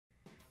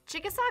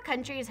Chickasaw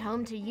Country is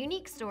home to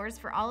unique stores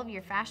for all of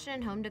your fashion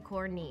and home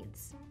decor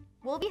needs.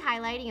 We'll be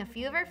highlighting a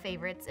few of our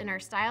favorites in our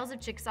Styles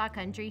of Chickasaw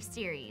Country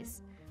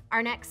series.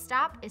 Our next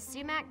stop is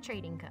Sumac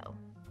Trading Co.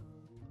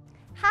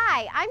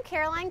 Hi, I'm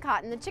Caroline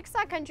Cotton, the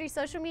Chickasaw Country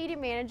social media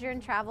manager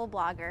and travel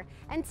blogger.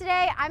 And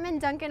today I'm in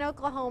Duncan,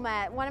 Oklahoma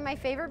at one of my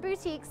favorite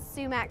boutiques,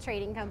 Sumac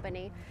Trading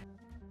Company.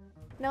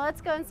 Now let's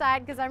go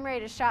inside because I'm ready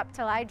to shop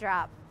till I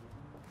drop.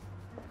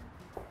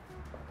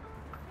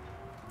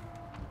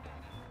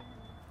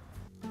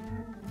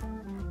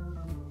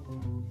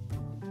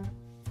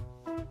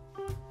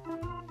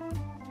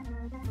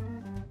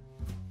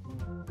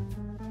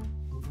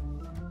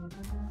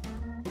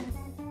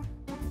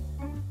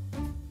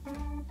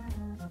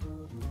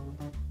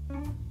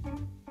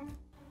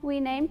 We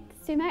named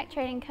Sumac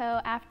Trading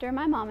Co. after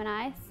my mom and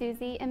I,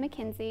 Susie and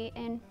Mackenzie,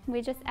 and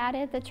we just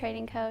added the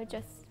Trading Co.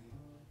 just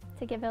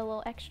to give it a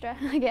little extra,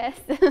 I guess.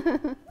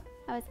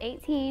 I was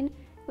 18.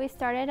 We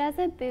started as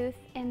a booth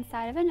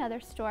inside of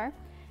another store.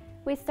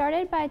 We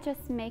started by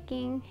just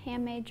making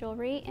handmade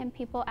jewelry, and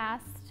people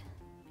asked,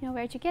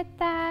 where'd you get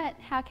that?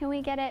 How can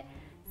we get it?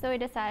 So we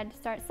decided to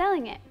start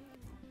selling it.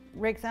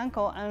 Rick's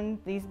uncle owned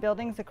these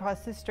buildings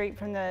across the street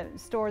from the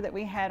store that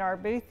we had our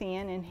booth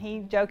in, and he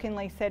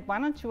jokingly said, why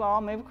don't you all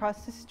move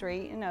across the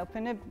street and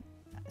open a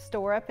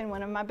store up in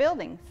one of my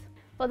buildings?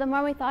 Well, the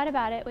more we thought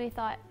about it, we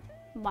thought,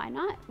 why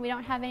not? We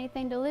don't have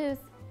anything to lose.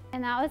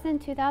 And that was in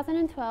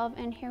 2012,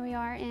 and here we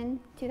are in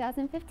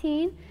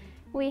 2015.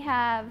 We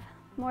have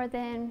more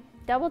than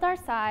doubled our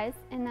size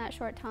in that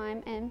short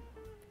time and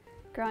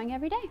growing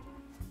every day.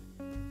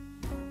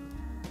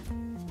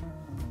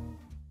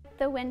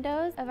 The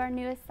windows of our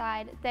newest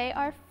side, they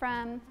are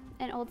from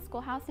an old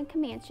schoolhouse in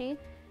Comanche,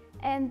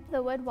 and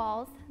the wood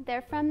walls,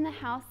 they're from the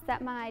house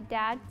that my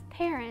dad's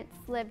parents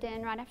lived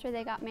in right after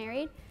they got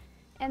married.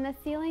 And the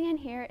ceiling in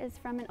here is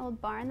from an old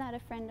barn that a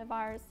friend of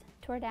ours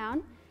tore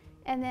down.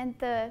 And then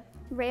the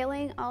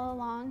railing all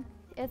along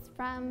is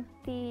from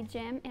the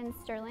gym in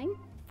Sterling.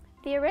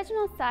 The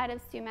original side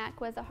of Sumac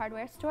was a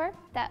hardware store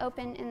that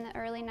opened in the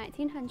early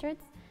 1900s.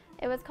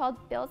 It was called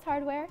Bill's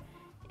Hardware.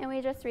 And we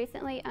just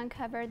recently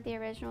uncovered the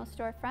original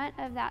storefront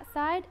of that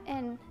side,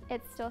 and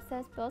it still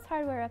says Bill's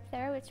Hardware up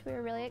there, which we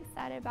were really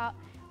excited about.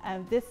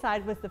 This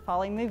side was the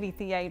Folly Movie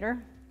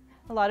Theater.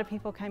 A lot of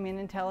people come in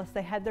and tell us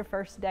they had their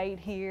first date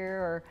here,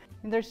 or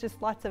there's just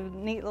lots of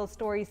neat little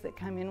stories that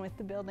come in with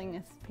the building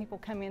as people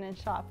come in and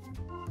shop.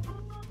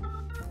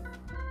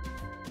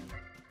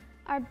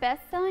 Our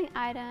best-selling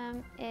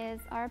item is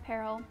our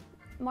apparel,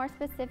 more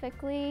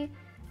specifically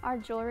our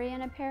jewelry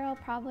and apparel,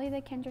 probably the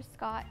Kendra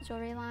Scott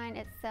jewelry line.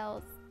 It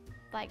sells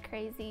like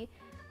crazy.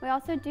 We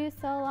also do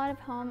sell a lot of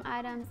home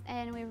items,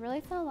 and we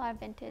really sell a lot of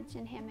vintage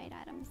and handmade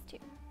items too.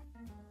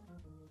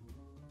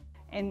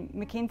 And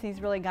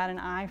Mackenzie's really got an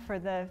eye for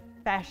the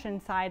fashion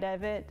side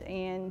of it,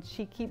 and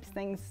she keeps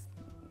things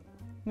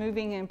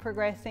moving and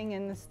progressing,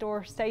 and the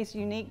store stays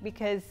unique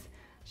because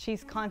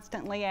she's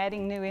constantly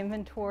adding new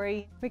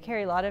inventory. We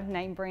carry a lot of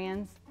name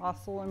brands,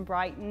 Fossil and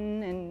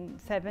Brighton and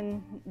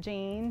Seven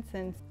Jeans,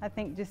 and I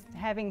think just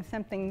having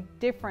something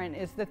different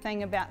is the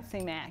thing about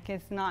Sumac.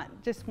 It's not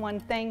just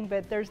one thing,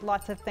 but there's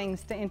lots of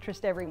things to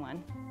interest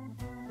everyone.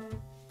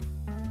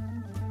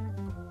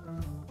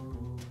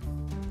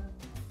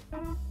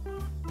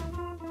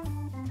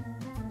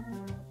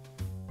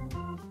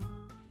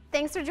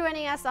 Thanks for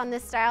joining us on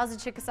this Styles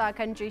of Chickasaw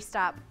Country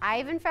stop. I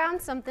even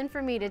found something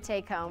for me to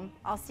take home.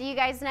 I'll see you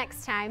guys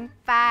next time.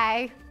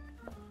 Bye.